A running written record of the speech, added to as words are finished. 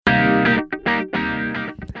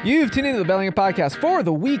You've tuned into the Bellingham Podcast for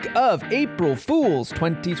the week of April Fools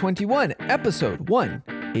 2021, episode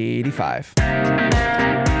 185.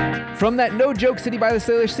 From that no joke city by the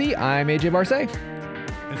Salish Sea, I'm AJ Barcay.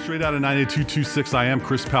 And straight out of 98226, I am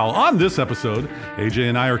Chris Powell. On this episode, AJ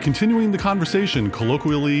and I are continuing the conversation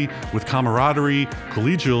colloquially, with camaraderie,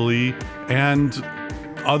 collegially, and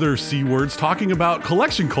other C words, talking about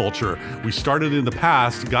collection culture. We started in the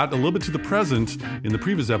past, got a little bit to the present in the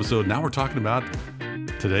previous episode. Now we're talking about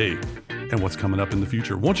today and what's coming up in the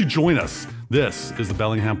future. Won't you join us? This is the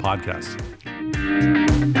Bellingham Podcast.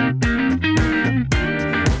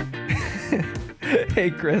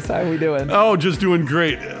 Hey Chris, how are we doing? Oh, just doing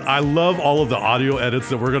great. I love all of the audio edits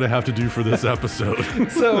that we're going to have to do for this episode.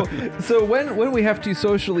 So when we have to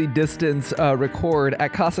socially distance record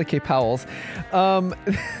at Casa K. Powell's,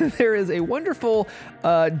 there is a wonderful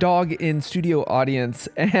dog in studio audience,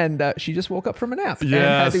 and she just woke up from a nap and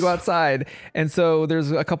had to go outside. And so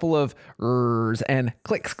there's a couple of rrrs and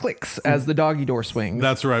clicks as the doggy door swings.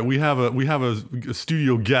 That's right. We have a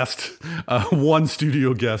studio guest, one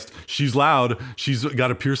studio guest. She's loud. She's got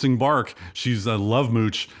a piercing bark. She's a love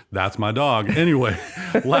mooch. That's my dog. Anyway,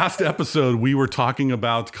 last episode, we were talking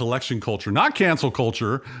about collection culture, not cancel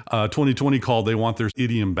culture. 2020 called, they want their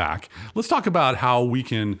idiom back. Let's talk about how we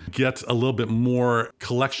can get a little bit more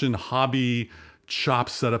collection hobby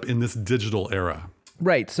chops set up in this digital era.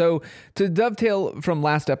 Right. So to dovetail from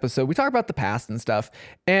last episode, we talked about the past and stuff,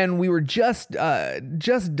 and we were just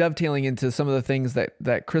dovetailing into some of the things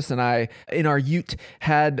that Chris and I in our Ute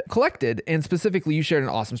had collected. And specifically, you shared an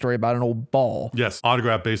awesome story about an old ball. Yes,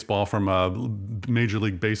 autographed baseball from a Major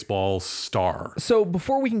League Baseball star. So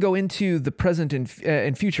before we can go into the present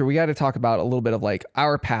and future, we got to talk about a little bit of like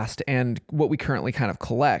our past and what we currently kind of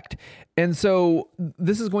collect. And so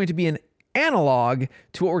this is going to be an analog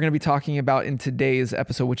to what we're going to be talking about in today's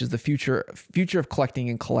episode, which is the future of collecting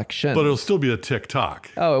and collection. But it'll still be a TikTok.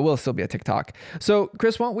 Oh, it will still be a TikTok. So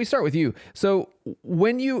Chris, why don't we start with you? So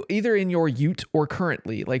when you, either in your Ute or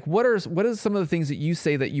currently, like what is some of the things that you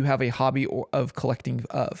say that you have a hobby of collecting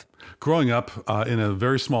of? Growing up in a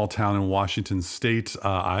very small town in Washington State,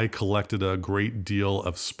 I collected a great deal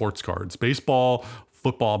of sports cards, baseball,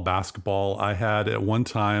 football, basketball. I had at one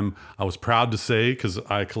time, I was proud to say, because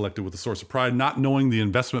I collected with a source of pride, not knowing the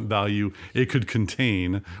investment value it could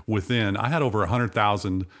contain within. I had over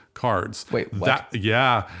 100,000 cards. Wait, what?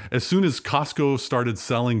 As soon as Costco started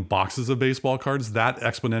selling boxes of baseball cards, that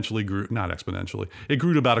exponentially grew, not exponentially, it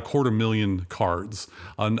grew to about 250,000 cards.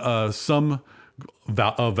 Some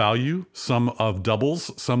value, some of doubles,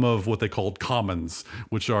 some of what they called commons,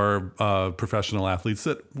 which are professional athletes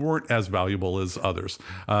that weren't as valuable as others.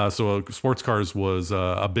 So sports cards was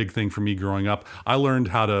a big thing for me growing up. I learned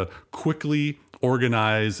how to quickly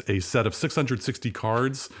organize a set of 660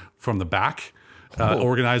 cards from the back,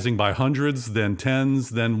 organizing by hundreds, then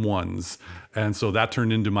tens, then ones. And so that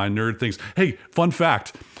turned into my nerd things. Hey, fun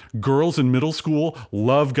fact. Girls in middle school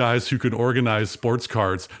love guys who can organize sports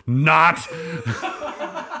cards. Not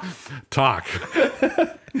talk.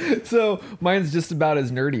 So mine's just about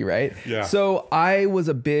as nerdy, right? Yeah. So I was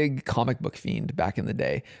a big comic book fiend back in the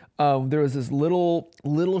day. There was this little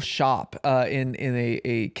shop in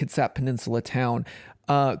a Kitsap Peninsula town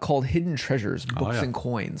called Hidden Treasures, Books and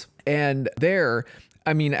Coins. And there,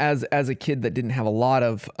 I mean, as a kid that didn't have a lot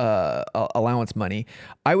of allowance money,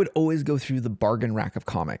 I would always go through the bargain rack of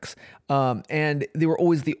comics. And they were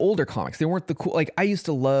always the older comics. They weren't the cool, like I used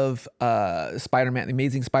to love Spider-Man, the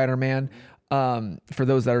Amazing Spider-Man. For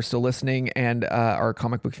those that are still listening and are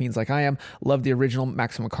comic book fiends like I am, love the original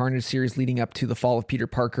Maximum Carnage series leading up to the fall of Peter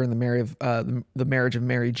Parker and the marriage of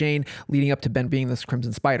Mary Jane, leading up to Ben being this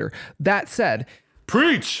Crimson Spider. That said,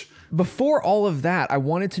 preach! Before all of that, I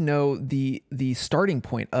wanted to know the starting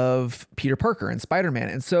point of Peter Parker and Spider-Man.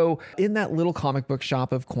 And so in that little comic book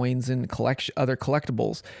shop of coins and other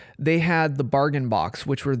collectibles, they had the bargain box,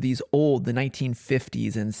 which were these old, the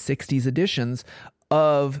 1950s and 60s editions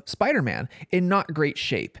of Spider-Man in not great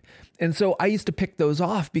shape. And so I used to pick those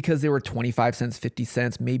off because they were 25 cents, 50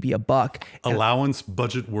 cents, maybe $1. Allowance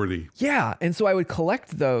budget worthy. Yeah. And so I would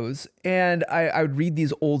collect those and I would read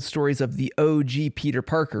these old stories of the OG Peter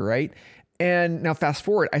Parker, right? And now fast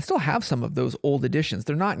forward, I still have some of those old editions.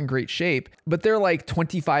 They're not in great shape, but they're like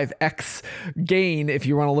 25x gain if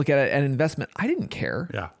you want to look at it an investment. I didn't care.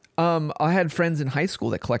 Yeah. I had friends in high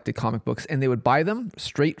school that collected comic books and they would buy them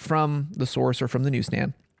straight from the source or from the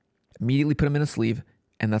newsstand, immediately put them in a sleeve,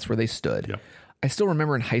 and that's where they stood. Yep. I still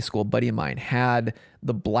remember in high school, a buddy of mine had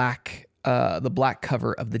the black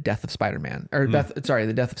cover of The Death of Spider-Man, or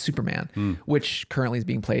The Death of Superman, which currently is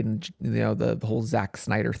being played in the whole Zack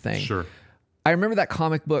Snyder thing. Sure. I remember that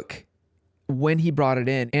comic book when he brought it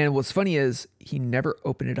in. And what's funny is he never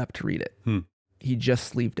opened it up to read it. He just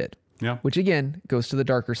sleeved it. Yeah. Which again goes to the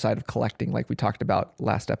darker side of collecting, like we talked about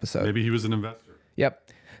last episode. Maybe he was an investor. Yep.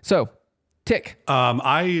 So, Tick.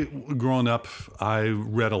 Growing up, I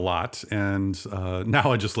read a lot, and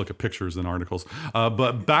now I just look at pictures and articles.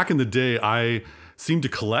 But back in the day, I seemed to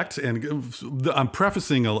collect, and I'm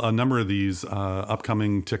prefacing a number of these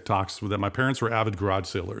upcoming TikToks that my parents were avid garage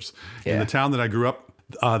sailors. In the town that I grew up,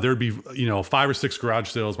 there'd be 5 or 6 garage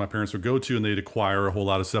sales my parents would go to, and they'd acquire a whole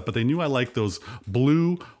lot of stuff. But they knew I liked those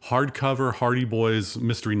blue hardcover Hardy Boys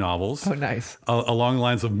mystery novels. Oh, nice. Along the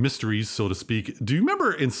lines of mysteries, so to speak. Do you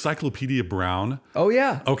remember Encyclopedia Brown? Oh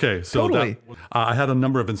yeah. Okay, so totally. I had a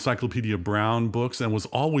number of Encyclopedia Brown books and was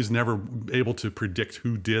always never able to predict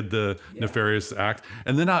who did the nefarious act.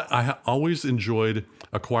 And then I always enjoyed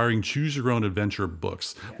acquiring choose your own adventure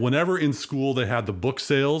books. Whenever in school they had the book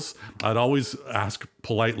sales, I'd always ask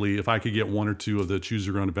politely if I could get 1 or 2 of the choose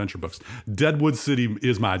your own adventure books. Deadwood City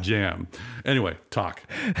is my jam. Anyway, talk.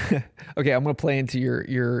 Okay, I'm gonna play into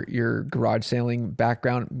your garage sailing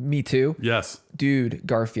background. Me too. Yes. Dude,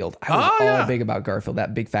 Garfield. I was all big about Garfield,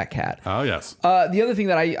 that big fat cat. Oh yes. The other thing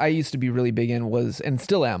that I used to be really big in was, and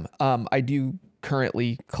still am, I do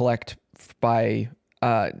currently collect by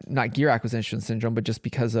not gear acquisition syndrome, but just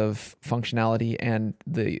because of functionality and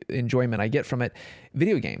the enjoyment I get from it,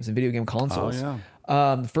 video games and video game consoles. Oh, yeah.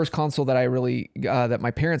 The first console that I really, that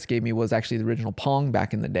my parents gave me was actually the original Pong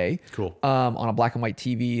back in the day. Cool. On a black and white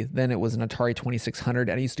TV. Then it was an Atari 2600.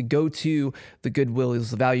 And I used to go to the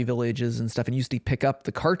Goodwills, the Value Villages and stuff, and used to pick up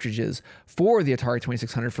the cartridges for the Atari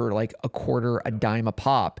 2600 for like a quarter, a dime a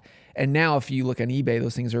pop. And now if you look on eBay,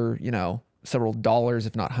 those things are, several dollars,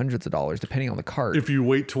 if not hundreds of dollars, depending on the cart. If you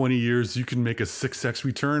wait 20 years, you can make a 6x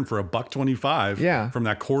return for $1.25 from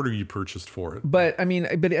that quarter you purchased for it. But I mean,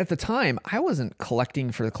 but at the time, I wasn't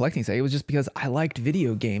collecting for the collecting sake. It was just because I liked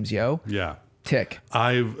video games, yo. Yeah. Tick.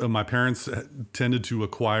 My parents tended to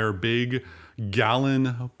acquire big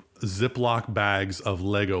gallon Ziploc bags of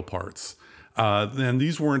Lego parts. And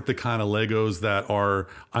these weren't the kind of Legos that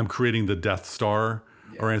I'm creating the Death Star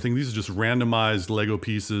or anything. These are just randomized Lego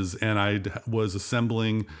pieces, and I was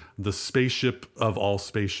assembling the spaceship of all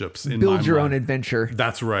spaceships. Build your own adventure.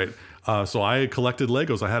 That's right. So I collected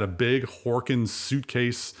Legos. I had a big Horkin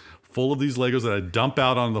suitcase full of these Legos that I dump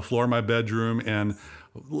out on the floor of my bedroom, and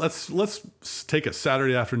let's take a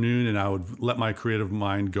Saturday afternoon, and I would let my creative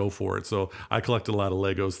mind go for it. So I collected a lot of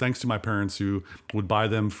Legos, thanks to my parents who would buy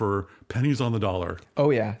them for pennies on the dollar.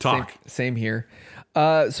 Oh yeah. Talk. Same here.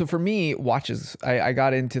 So for me, watches, I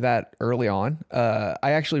got into that early on.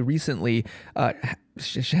 I actually recently,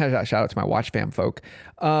 shout out to my watch fam folk.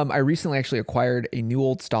 I recently actually acquired a new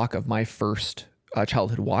old stock of my first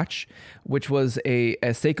childhood watch, which was a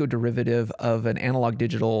Seiko derivative of an analog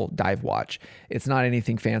digital dive watch. It's not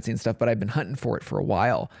anything fancy and stuff, but I've been hunting for it for a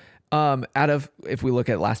while. If we look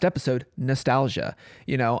at last episode, nostalgia,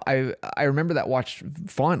 I remember that watch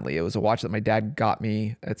fondly. It was a watch that my dad got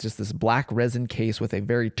me. It's just this black resin case with a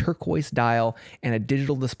very turquoise dial and a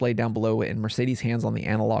digital display down below it, and Mercedes hands on the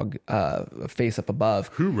analog face up above.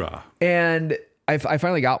 Hoorah. And I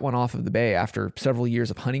finally got one off of the bay after several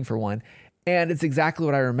years of hunting for one. And it's exactly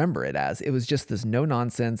what I remember it as. It was just this no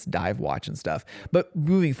nonsense dive watch and stuff. But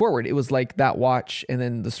moving forward, it was like that watch and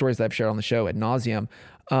then the stories that I've shared on the show ad nauseum,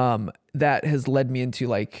 that has led me into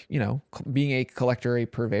being a collector, a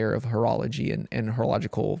purveyor of horology and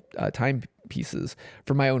horological timepieces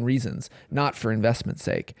for my own reasons, not for investment's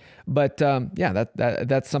sake. But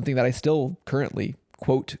that's something that I still currently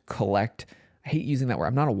quote collect. I hate using that word.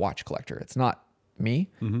 I'm not a watch collector. It's not me.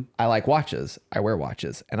 Mm-hmm. I like watches. I wear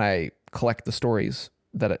watches, and I collect the stories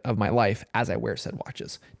of my life as I wear said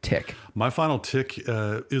watches. Tick. My final tick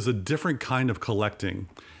is a different kind of collecting.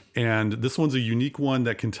 And this one's a unique one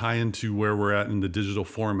that can tie into where we're at in the digital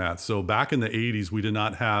format. So back in the 80s, we did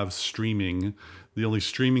not have streaming. The only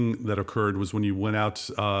streaming that occurred was when you went out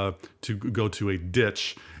to go to a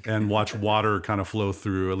ditch and watch water kind of flow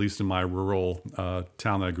through, at least in my rural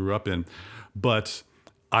town that I grew up in. But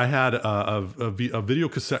I had a video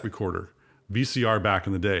cassette recorder, VCR back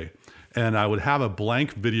in the day. And I would have a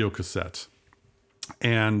blank video cassette.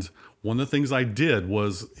 And one of the things I did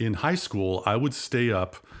was in high school, I would stay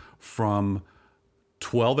up from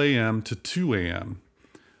 12 a.m. to 2 a.m.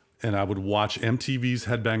 and I would watch MTV's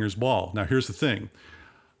Headbangers Ball. Now, here's the thing.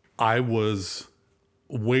 I was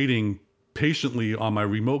waiting patiently on my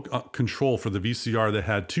remote control for the VCR that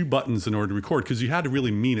had 2 buttons in order to record, because you had to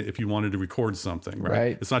really mean it if you wanted to record something,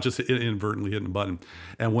 right? It's not just inadvertently hitting a button.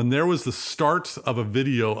 And when there was the start of a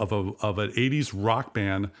video of an 80s rock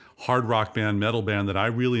band, hard rock band, metal band that I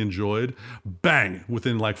really enjoyed, bang,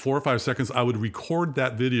 within like 4 or 5 seconds, I would record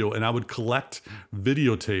that video and I would collect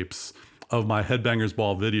videotapes of my Headbangers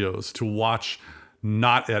Ball videos to watch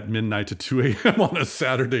not at midnight to 2 a.m. on a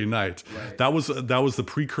Saturday night. Right. That was the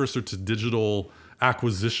precursor to digital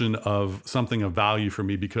acquisition of something of value for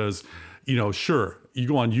me, because, sure, you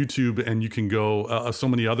go on YouTube and you can go, so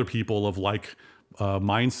many other people of like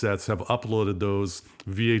mindsets have uploaded those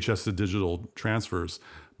VHS to digital transfers.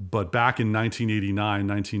 But back in 1989,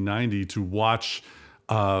 1990, to watch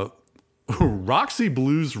Roxy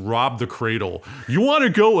Blues Rob the Cradle. You want to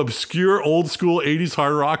go obscure old school 80s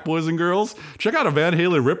hard rock, boys and girls? Check out a Van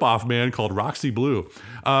Halen ripoff, man, called Roxy Blue.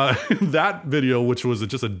 That video, which was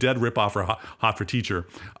just a dead ripoff for Hot for Teacher,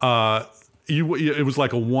 it was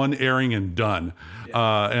like a one airing and done.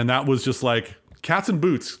 And that was just like Cats and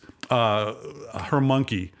Boots, Her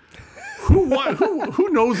Monkey. Who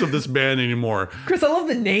knows of this band anymore? Chris, I love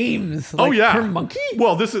the names. Like, Her Monkey?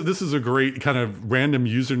 Well, this is a great kind of random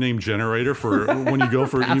username generator for when you go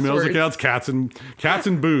for emails accounts. Cats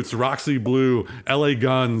and Boots, Roxy Blue, LA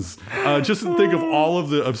Guns. Just think of all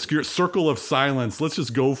of the obscure Circle of Silence. Let's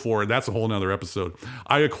just go for it. That's a whole nother episode.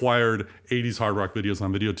 I acquired 80s hard rock videos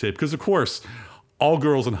on videotape because, of course, all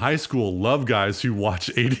girls in high school love guys who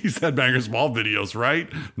watch 80s Headbangers Ball videos, right?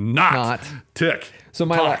 Not. Tick. So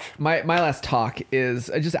my last talk is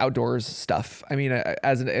just outdoors stuff. I mean,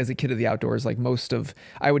 as a kid of the outdoors, like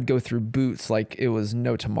I would go through boots like it was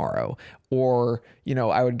no tomorrow, or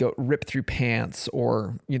I would go rip through pants,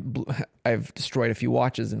 or I've destroyed a few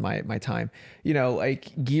watches in my time.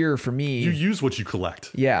 Like gear for me. You use what you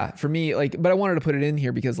collect. Yeah, for me, like, but I wanted to put it in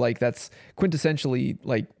here because like that's quintessentially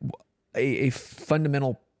like a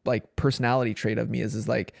fundamental like personality trait of me is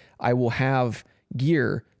like I will have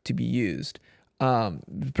gear to be used.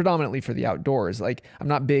 Predominantly for the outdoors. Like I'm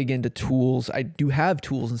not big into tools. I do have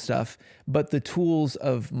tools and stuff, but the tools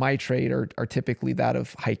of my trade are typically that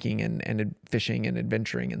of hiking and fishing and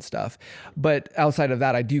adventuring and stuff. But outside of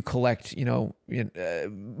that, I do collect,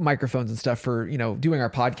 microphones and stuff for, doing our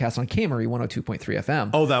podcast on KMRE 102.3 FM.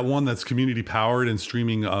 Oh, that one that's community powered and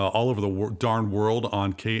streaming all over the darn world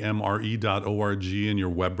on kmre.org in your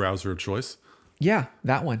web browser of choice. Yeah,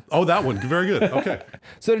 that one. Oh, that one. Very good. Okay.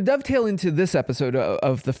 So to dovetail into this episode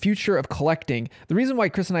of the future of collecting, the reason why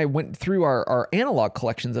Chris and I went through our analog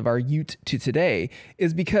collections of our Ute to today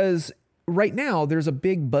is because right now there's a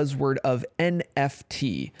big buzzword of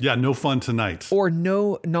NFT. Yeah, no fun tonight. Or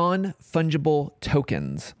no non-fungible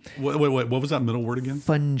tokens. Wait. What was that middle word again?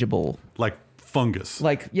 Fungible. Like fungus.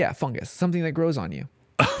 Fungus. Something that grows on you.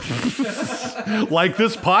 Like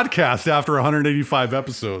this podcast after 185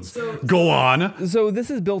 episodes. Go on. So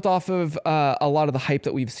this is built off of a lot of the hype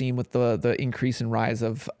that we've seen with the increase and rise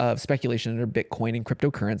of speculation under Bitcoin and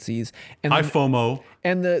cryptocurrencies. And FOMO.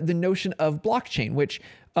 And the notion of blockchain, which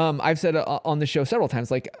I've said on the show several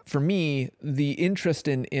times, like for me, the interest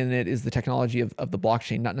in it is the technology of the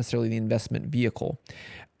blockchain, not necessarily the investment vehicle.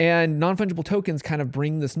 And non-fungible tokens kind of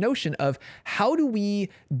bring this notion of how do we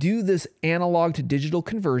do this analog to digital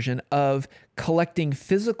conversion of collecting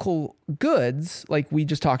physical goods, like we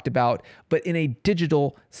just talked about, but in a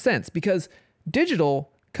digital sense, because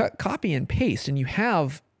digital copy and paste, and you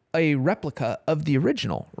have a replica of the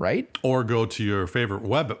original, right? Or go to your favorite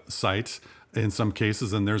website in some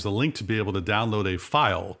cases, and there's a link to be able to download a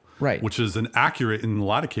file, right? Which is an accurate, in a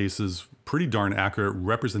lot of cases, pretty darn accurate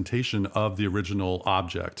representation of the original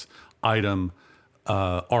object, item,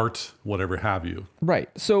 art, whatever have you. Right.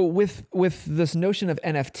 So with this notion of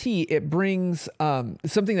NFT, it brings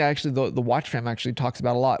something that actually the watch fam actually talks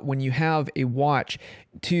about a lot. When you have a watch,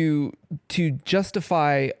 to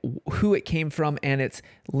justify who it came from and its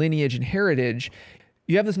lineage and heritage,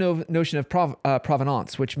 you have this notion of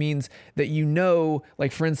provenance, which means that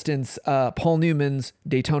like for instance, Paul Newman's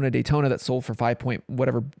Daytona that sold for $5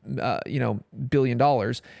 billion.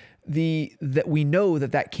 That we know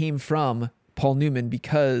that came from Paul Newman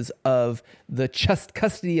because of the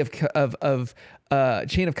custody of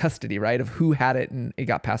chain of custody, right? Of who had it and it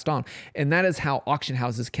got passed on, and that is how auction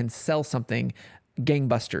houses can sell something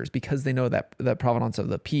gangbusters because they know that the provenance of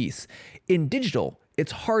the piece. In digital,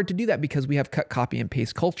 it's hard to do that because we have cut, copy, and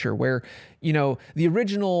paste culture where, the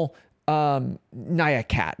original Naya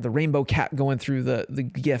cat, the rainbow cat going through the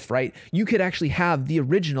GIF, right? You could actually have the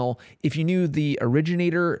original if you knew the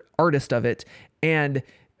originator artist of it, and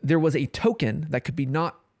there was a token that could be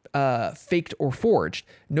not faked or forged.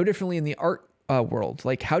 No differently in the art world.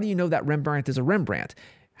 Like, how do you know that Rembrandt is a Rembrandt?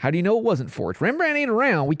 How do you know it wasn't forged? Rembrandt ain't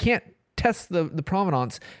around. We can't test the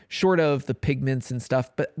provenance short of the pigments and stuff,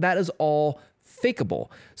 but that is all fakeable.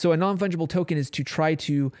 So a non-fungible token is to try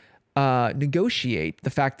to negotiate the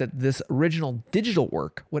fact that this original digital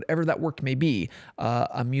work, whatever that work may be,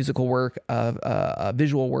 a musical work, a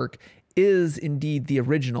visual work, is indeed the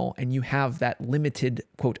original, and you have that limited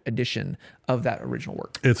quote edition of that original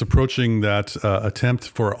work. It's approaching that attempt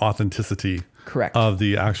for authenticity. Correct. Of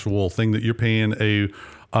the actual thing that you're paying a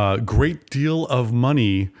great deal of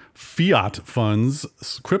money, fiat funds,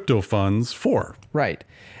 crypto funds for. Right.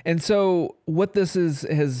 And so what this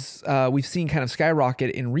has we've seen kind of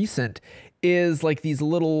skyrocket in recent is like these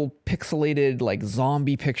little pixelated like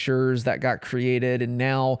zombie pictures that got created, and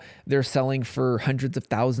now they're selling for hundreds of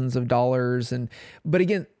thousands of dollars. But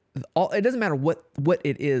again, it doesn't matter what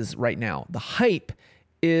it is right now. The hype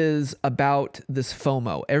is about this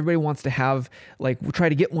FOMO. Everybody wants to have, like, try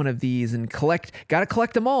to get one of these and got to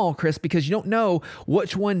collect them all, Chris, because you don't know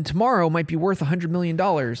which one tomorrow might be worth $100 million.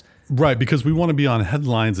 Right, because we want to be on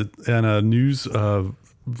headlines and a news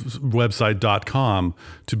website.com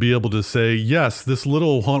to be able to say, yes, this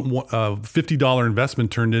little $50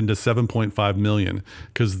 investment turned into 7.5 million,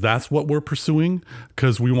 because that's what we're pursuing,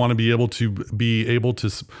 because we want to be able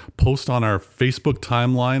to post on our Facebook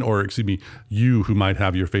timeline, or excuse me, you who might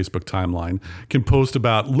have your Facebook timeline can post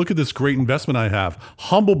about, look at this great investment I have.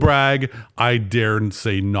 Humble brag, I dare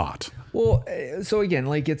say not. Well, so again,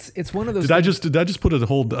 like it's one of those. Did I just put a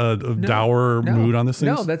whole dour mood on this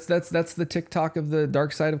thing? No, that's the TikTok of the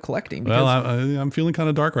dark side of collecting. Well, I'm feeling kind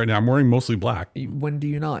of dark right now. I'm wearing mostly black. When do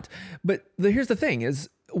you not? But here's the thing: is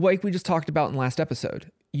like we just talked about in the last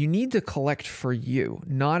episode. You need to collect for you,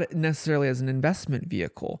 not necessarily as an investment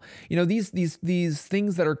vehicle. You know, these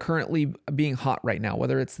things that are currently being hot right now,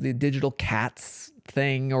 whether it's the digital cats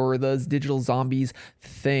thing or those digital zombies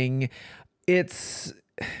thing, it's.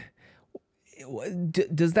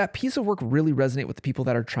 Does that piece of work really resonate with the people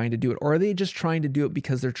that are trying to do it? Or are they just trying to do it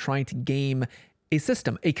because they're trying to game a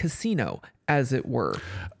system, a casino, as it were?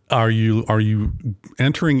 Are you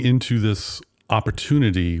entering into this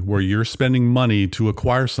opportunity where you're spending money to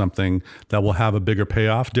acquire something that will have a bigger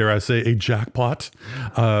payoff, dare I say a jackpot,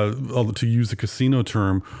 to use a casino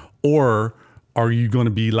term? Or are you going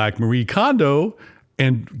to be like Marie Kondo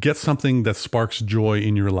and get something that sparks joy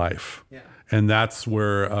in your life? Yeah. And that's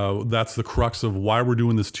where that's the crux of why we're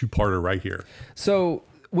doing this two-parter right here. So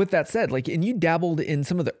with that said, like, and you dabbled in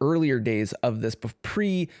some of the earlier days of this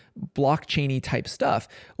pre-blockchainy type stuff.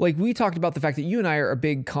 Like, we talked about the fact that you and I are a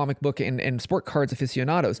big comic book and sport cards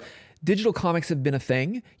aficionados. Digital comics have been a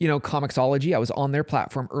thing, you know, Comixology. I was on their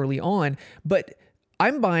platform early on, but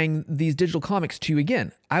I'm buying these digital comics too.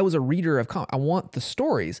 Again, I was a reader of comics. I want the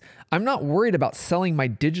stories. I'm not worried about selling my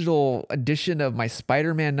digital edition of my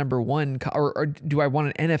Spider-Man #1, or do I want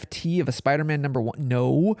an NFT of a Spider-Man #1?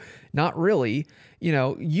 No, not really. You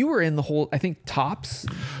know, you were in the whole, I think, Topps.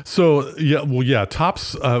 So yeah,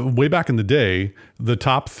 Topps. Way back in the day, the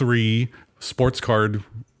top 3 sports card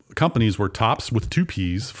companies were Topps with 2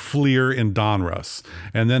 P's, Fleer, and Donruss.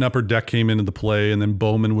 And then Upper Deck came into the play, and then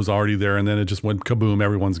Bowman was already there, and then it just went kaboom.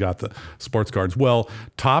 Everyone's got the sports cards. Well,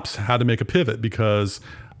 Topps had to make a pivot because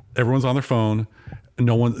everyone's on their phone.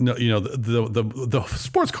 The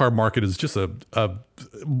sports card market is just a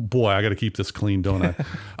boy, I got to keep this clean, don't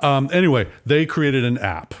I? Anyway, they created an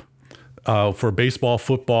app for baseball,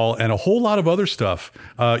 football, and a whole lot of other stuff.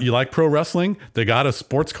 You like pro wrestling? They got a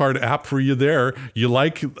sports card app for you there. You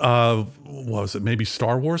like, what was it? Maybe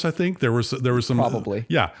Star Wars, I think. There was some. Probably.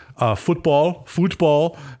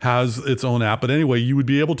 Football has its own app. But anyway, you would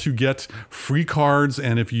be able to get free cards,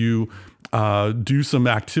 and if you do some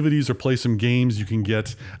activities or play some games, you can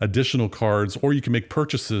get additional cards, or you can make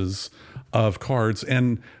purchases of cards,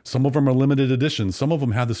 and some of them are limited editions. Some of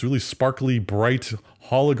them have this really sparkly, bright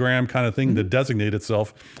hologram kind of thing that designate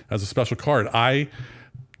itself as a special card. I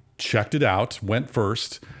checked it out, went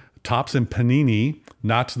first. Topps and Panini,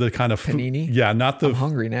 not the kind of Panini. Yeah, not the. I'm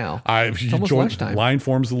hungry now. It's almost lunchtime. Line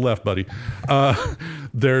forms to the left, buddy.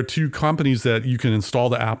 There are 2 companies that you can install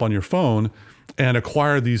the app on your phone and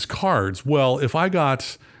acquire these cards. Well, if I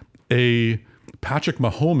got a Patrick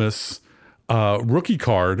Mahomes rookie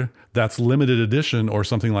card that's limited edition or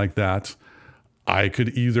something like that, I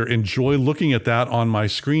could either enjoy looking at that on my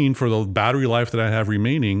screen for the battery life that I have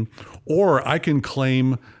remaining, or I can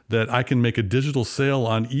claim that I can make a digital sale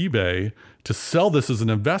on eBay to sell this as an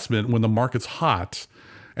investment when the market's hot,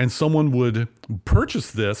 and someone would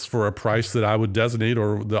purchase this for a price that I would designate,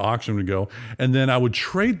 or the auction would go, and then I would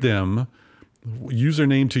trade them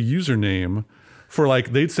username to username for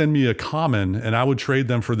like, they'd send me a common and I would trade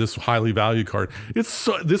them for this highly valued card. This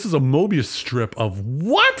is a Mobius strip of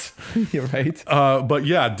what? You're right. But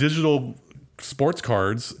yeah, digital sports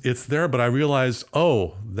cards, it's there, but I realized,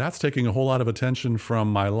 oh, that's taking a whole lot of attention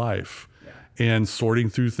from my life. And sorting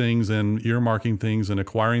through things and earmarking things and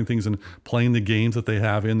acquiring things and playing the games that they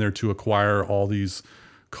have in there to acquire all these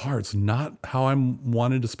cards. Not how I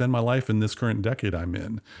wanted to spend my life in this current decade I'm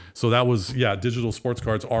in. So that was, yeah, digital sports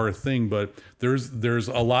cards are a thing, but there's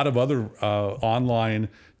a lot of other online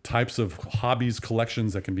types of hobbies,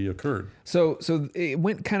 collections that can be occurred. So it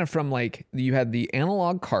went kind of from like, you had the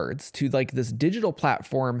analog cards to like this digital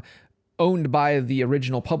platform owned by the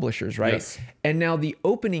original publishers, right? Yes. And now the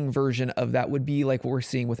opening version of that would be like what we're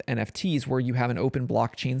seeing with NFTs, where you have an open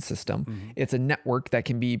blockchain system. Mm-hmm. It's a network that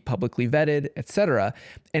can be publicly vetted, etc.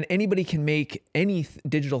 And anybody can make any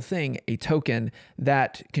digital thing a token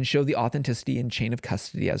that can show the authenticity and chain of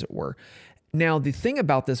custody, as it were. Now, the thing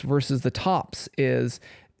about this versus the tops is,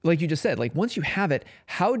 like you just said, like once you have it,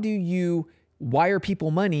 how do you wire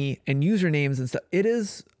people money and usernames and stuff? It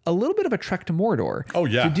is a little bit of a trek to Mordor. Oh,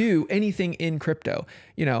 yeah. To do anything in crypto.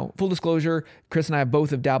 You know, full disclosure, Chris and I both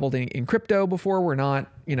have dabbled in crypto before. We're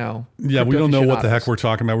not, you know. Yeah, we don't know what the heck we're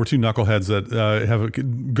talking about. We're two knuckleheads that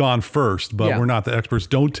have gone first, but we're not the experts.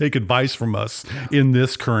 Don't take advice from us in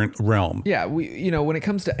this current realm. Yeah, when it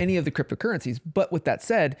comes to any of the cryptocurrencies. But with that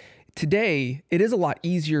said, today it is a lot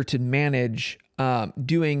easier to manage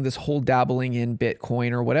doing this whole dabbling in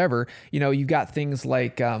Bitcoin or whatever. You know, you've got things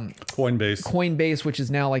like Coinbase, which is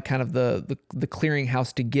now like kind of the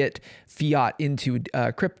clearinghouse to get fiat into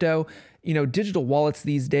crypto. You know, digital wallets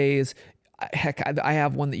these days. Heck, I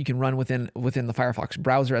have one that you can run within the Firefox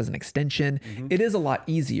browser as an extension. Mm-hmm. It is a lot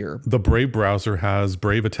easier. The Brave browser has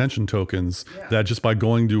Brave attention tokens that just by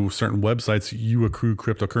going to certain websites, you accrue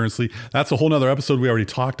cryptocurrency. That's a whole nother episode we already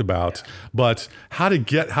talked about. Yeah. But how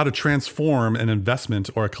to transform an investment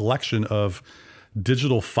or a collection of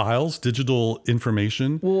digital files, digital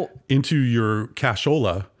information into your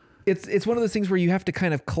cashola. It's one of those things where you have to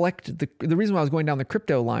kind of collect the reason why I was going down the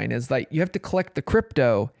crypto line is like you have to collect the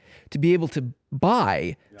crypto to be able to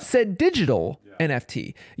buy said digital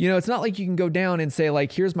NFT. You know, it's not like you can go down and say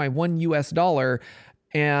like, here's my $1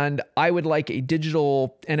 and I would like a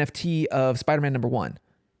digital NFT of Spider-Man #1.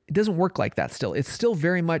 It doesn't work like that still. It's still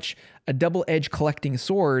very much a double-edged collecting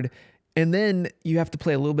sword. And then you have to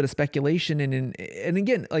play a little bit of speculation. And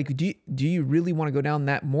again, like, do you really want to go down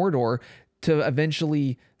that Mordor to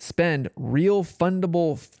eventually spend real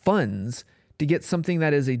fundable funds to get something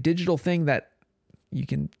that is a digital thing that you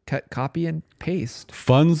can cut, copy, and paste?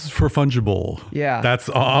 Funds for fungible. Yeah. That's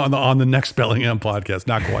on the next Bellingham podcast.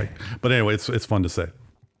 Not quite. But anyway, it's fun to say.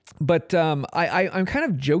 But I'm kind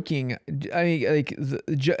of joking. I mean, like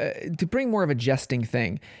to bring more of a jesting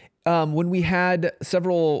thing. When we had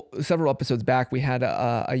several episodes back, we had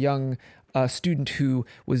a young student who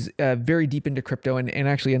was very deep into crypto and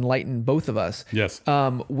actually enlightened both of us. Yes.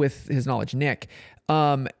 With his knowledge, Nick.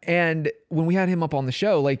 And when we had him up on the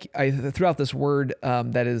show, like I threw out this word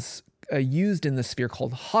that is used in the sphere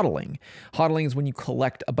called hodling. Hodling is when you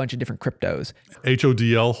collect a bunch of different cryptos.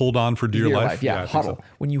 HODL, hold on for dear life. Yeah, hodl. So.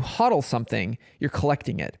 When you hodl something, you're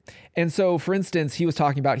collecting it. And so, for instance, he was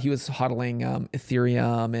talking about he was hodling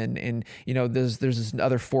Ethereum and you know there's this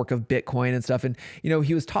other fork of Bitcoin and stuff. And you know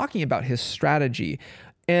he was talking about his strategy.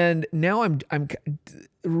 And now I'm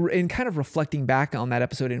in kind of reflecting back on that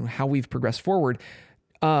episode and how we've progressed forward.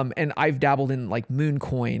 And I've dabbled in like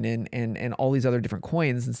Mooncoin and all these other different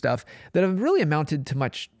coins and stuff that have really amounted to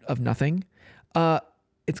much of nothing.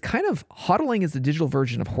 It's kind of hodling is the digital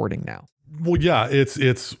version of hoarding now. Well, yeah,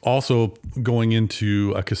 it's also going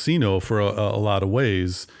into a casino for a lot of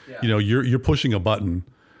ways. Yeah. You know, you're pushing a button.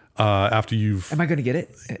 After you've... Am I going to get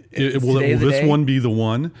it? Will this one be the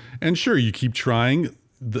one? And sure, you keep trying.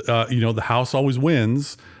 The house always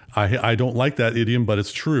wins. I don't like that idiom, but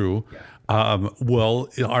it's true. Yeah.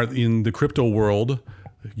 In the crypto world,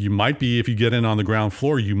 you might be, if you get in on the ground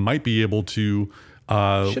floor, you might be able to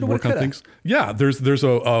work on things. Yeah, there's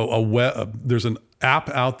an app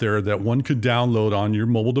out there that one could download on your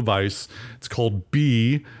mobile device. It's called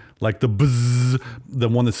Bee. Like the buzz, the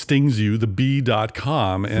one that stings you, the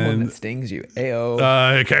bee.com. And the one that stings you.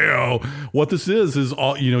 AO. KO. What this is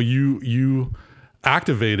all, you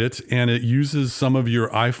activate it and it uses some of your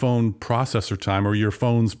iPhone processor time or your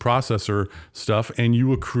phone's processor stuff, and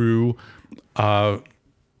you accrue not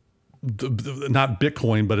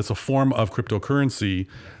Bitcoin, but it's a form of cryptocurrency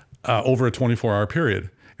over a 24-hour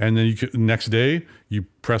period. And then next day, you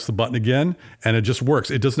press the button again and it just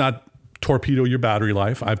works. It does not torpedo your battery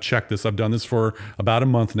life. I've checked this. I've done this for about a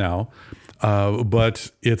month now.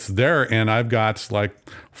 But it's there, and I've got like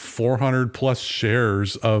 400 plus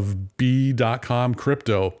shares of B.com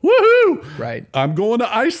crypto. Woohoo! Right. I'm going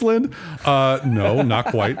to Iceland. No, not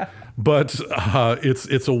quite. But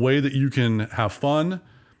it's a way that you can have fun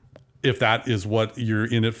if that is what you're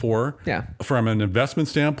in it for. Yeah. From an investment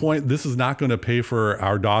standpoint, this is not going to pay for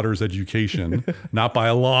our daughter's education, not by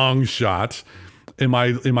a long shot. Am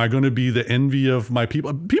I going to be the envy of my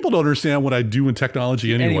people? People don't understand what I do in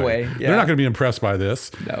technology anyway. Yeah. They're not going to be impressed by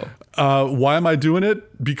this. No. Why am I doing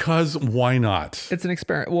it? Because why not? It's an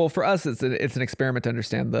experiment. Well, for us, it's an experiment to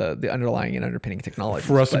understand the underlying and underpinning technology.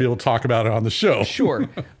 For us to be able to talk about it on the show. Sure.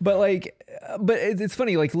 But it's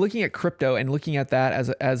funny, like looking at crypto and looking at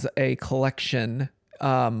that as a collection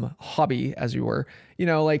hobby, as you were,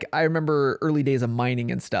 like I remember early days of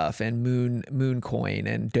mining and stuff, and moon coin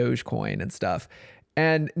and Dogecoin and stuff.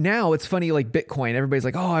 And now it's funny, like Bitcoin, everybody's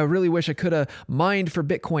like, oh, I really wish I could have mined for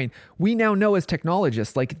Bitcoin. We now know as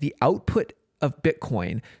technologists, like the output of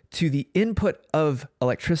Bitcoin to the input of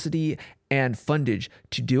electricity and fundage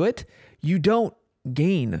to do it, you don't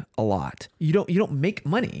gain a lot. You don't make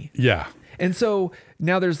money. Yeah. And so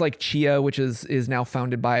now there's like Chia, which is now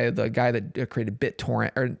founded by the guy that created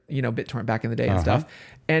BitTorrent, or BitTorrent back in the day and stuff.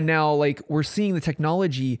 And now like we're seeing the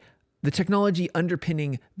technology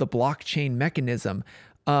underpinning the blockchain mechanism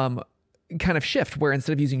kind of shift, where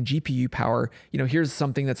instead of using GPU power, here's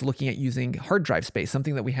something that's looking at using hard drive space,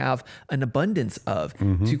 something that we have an abundance of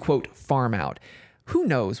to quote farm out. Who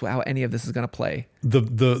knows how any of this is going to play?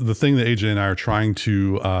 The thing that AJ and I are trying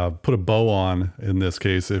to put a bow on in this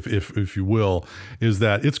case, if you will, is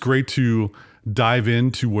that it's great to dive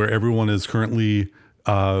into where everyone is currently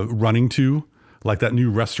running to, like that new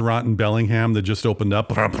restaurant in Bellingham that just opened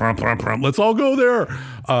up. Let's all go there.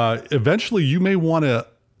 Eventually, you may want to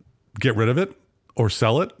get rid of it or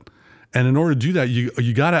sell it. And in order to do that,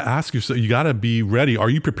 you got to ask yourself, you got to be ready. Are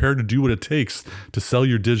you prepared to do what it takes to sell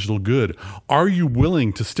your digital good? Are you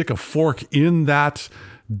willing to stick a fork in that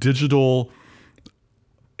digital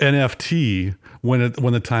NFT when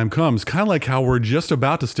the time comes? Kind of like how we're just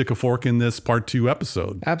about to stick a fork in this part 2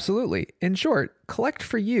 episode. Absolutely. In short, collect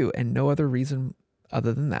for you and no other reason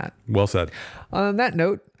other than that. Well said. On that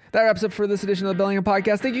note, that wraps up for this edition of the Bellingham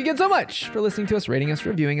Podcast. Thank you again so much for listening to us, rating us,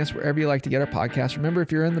 reviewing us wherever you like to get our podcast. Remember,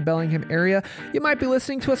 if you're in the Bellingham area, you might be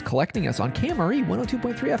listening to us, collecting us on KMRE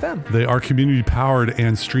 102.3 FM. They are community powered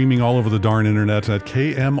and streaming all over the darn internet at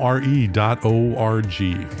kmre.org.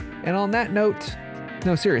 And on that note,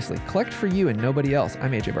 no, seriously, collect for you and nobody else.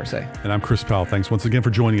 I'm AJ Barcet. And I'm Chris Powell. Thanks once again for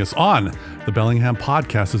joining us on the Bellingham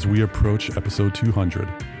Podcast as we approach episode 200.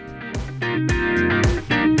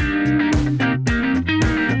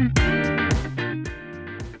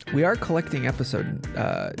 We are collecting episode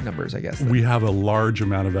numbers, I guess. We have a large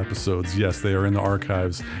amount of episodes. Yes, they are in the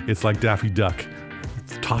archives. It's like Daffy Duck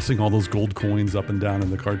tossing all those gold coins up and down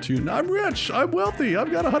in the cartoon. I'm rich. I'm wealthy.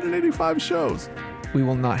 I've got 185 shows. We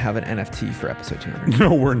will not have an NFT for episode 200.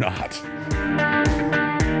 No, we're not.